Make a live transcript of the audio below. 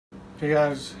Hey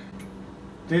guys,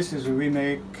 this is a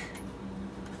remake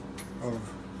of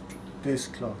this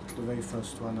clock, the very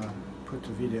first one I put a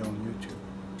video on YouTube.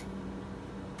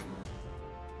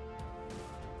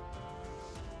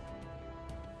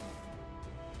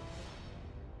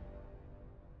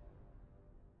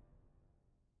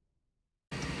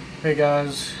 Hey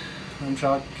guys, I'm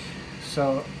Chuck.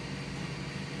 So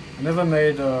I never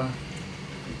made a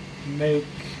make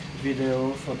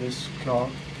video for this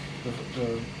clock,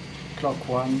 the clock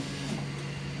one,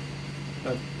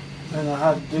 and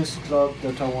I had this clock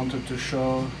that I wanted to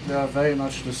show. They are very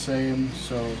much the same,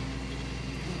 so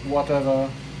whatever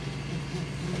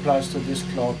applies to this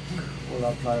clock will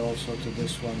apply also to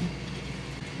this one.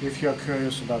 If you're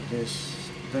curious about this,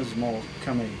 there's more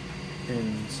coming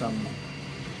in some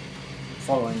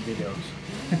following videos.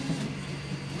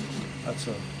 That's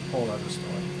a whole other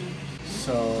story.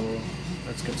 So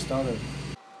let's get started.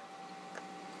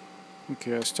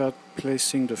 Okay, I start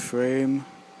placing the frame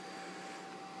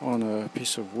on a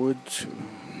piece of wood to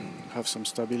have some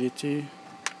stability.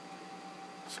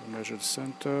 So measure the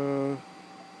center.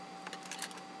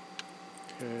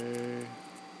 Okay.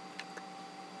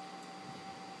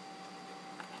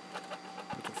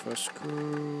 Put the first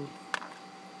screw.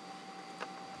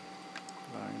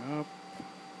 Line up.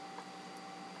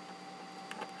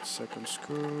 Second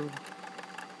screw.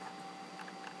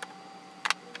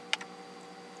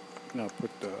 Now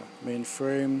put the main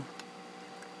frame.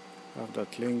 Have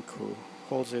that link who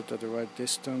holds it at the right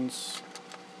distance.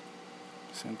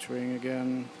 Centering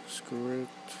again. Screw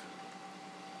it.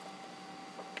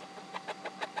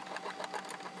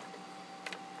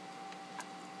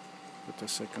 Put the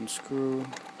second screw.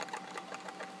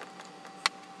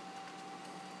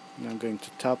 And I'm going to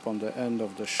tap on the end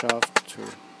of the shaft to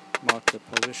mark the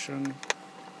position.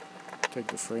 Take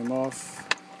the frame off.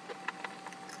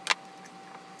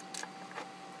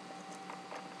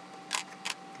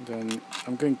 Then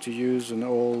I'm going to use an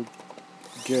old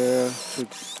gear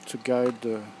to guide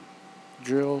the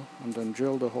drill, and then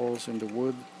drill the holes in the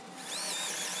wood.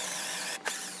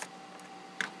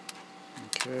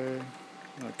 Okay,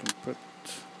 I can put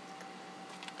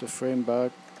the frame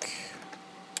back.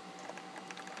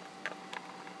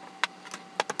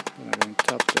 Then I'm going to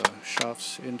tap the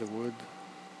shafts in the wood.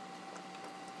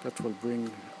 That will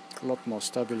bring a lot more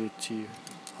stability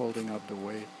holding up the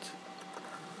weight.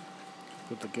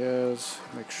 Put the gears,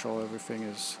 make sure everything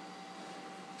is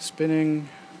spinning.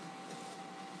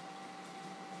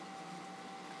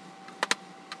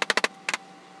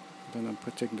 Then I'm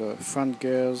putting the front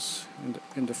gears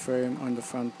in the frame, on the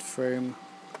front frame.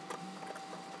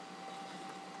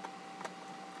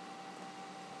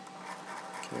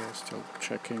 Okay, still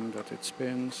checking that it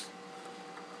spins.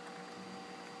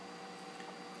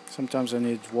 Sometimes I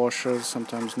need washers,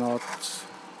 sometimes not.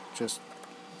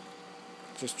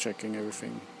 Just checking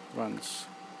everything runs.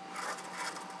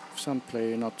 Some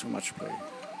play, not too much play.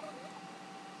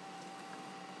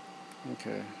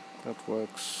 Okay, that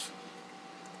works.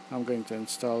 I'm going to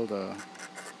install the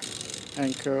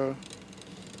anchor.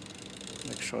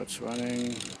 Make sure it's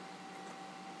running.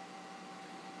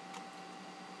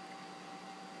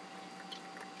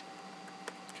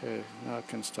 Okay, now I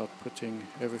can start putting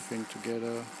everything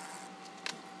together.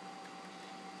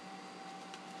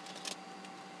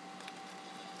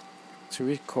 It's a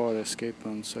recoil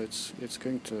escapement, so it's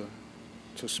going to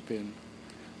spin.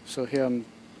 So here I'm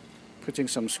putting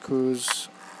some screws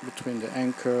between the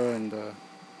anchor and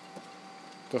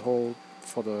the hole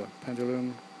for the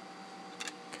pendulum.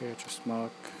 Okay, just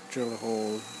mark, drill a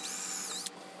hole.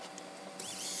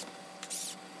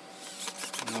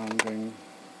 Now I'm going to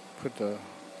put the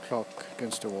clock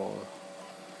against the wall.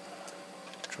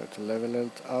 Try to level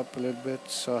it up a little bit,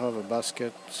 so I have a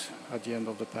basket at the end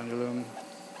of the pendulum.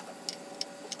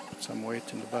 Some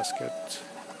weight in the basket,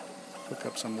 hook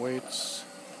up some weights,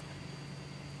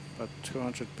 about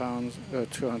 200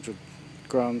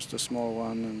 grams the small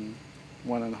one and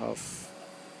 1.5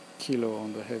 kilo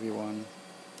on the heavy one.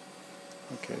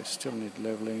 Okay, still need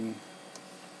leveling.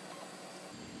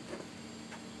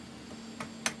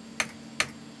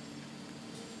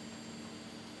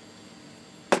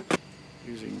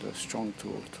 Using the strong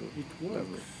tool to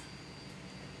level.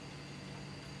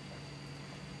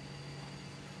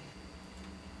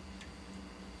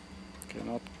 Okay,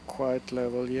 not quite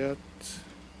level yet.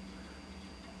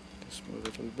 Just move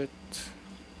it a little bit.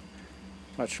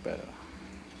 Much better.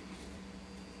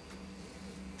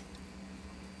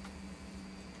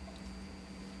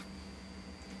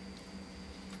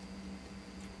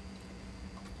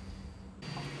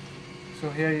 So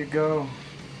here you go,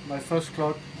 my first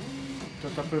clock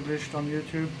that I published on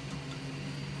YouTube.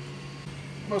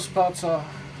 Most parts are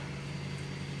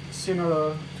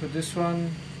similar to this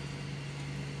one.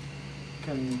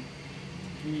 Can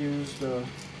use the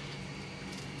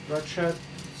ratchet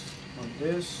on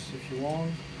this if you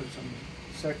want, put some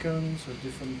seconds or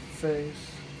different phase,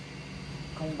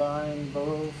 combine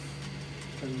both,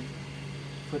 can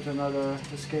put another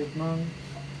escapement.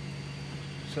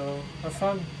 So have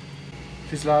fun.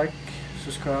 Please like,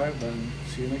 subscribe, and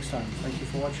see you next time. Thank you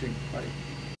for watching. Bye.